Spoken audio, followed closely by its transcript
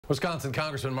Wisconsin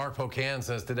Congressman Mark-Pocan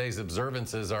says today's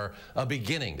observances are a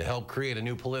beginning to help create a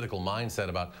new political mindset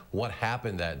about what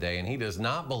happened that day, and he does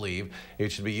not believe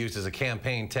it should be used as a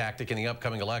campaign tactic in the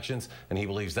upcoming elections, and he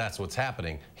believes that's what's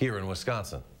happening here in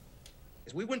Wisconsin.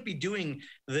 We wouldn't be doing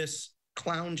this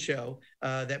clown show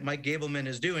that Mike Gableman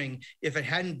is doing if it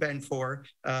hadn't been for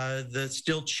the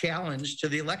still challenge to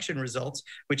the election results,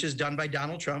 which is done by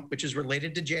Donald Trump, which is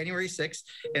related to January 6th,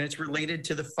 and it's related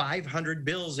to the 500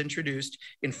 bills introduced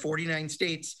in 49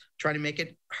 states trying to make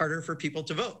it harder for people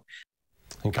to vote.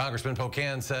 And Congressman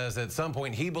Pocan says at some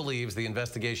point he believes the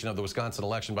investigation of the Wisconsin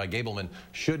election by Gableman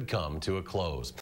should come to a close.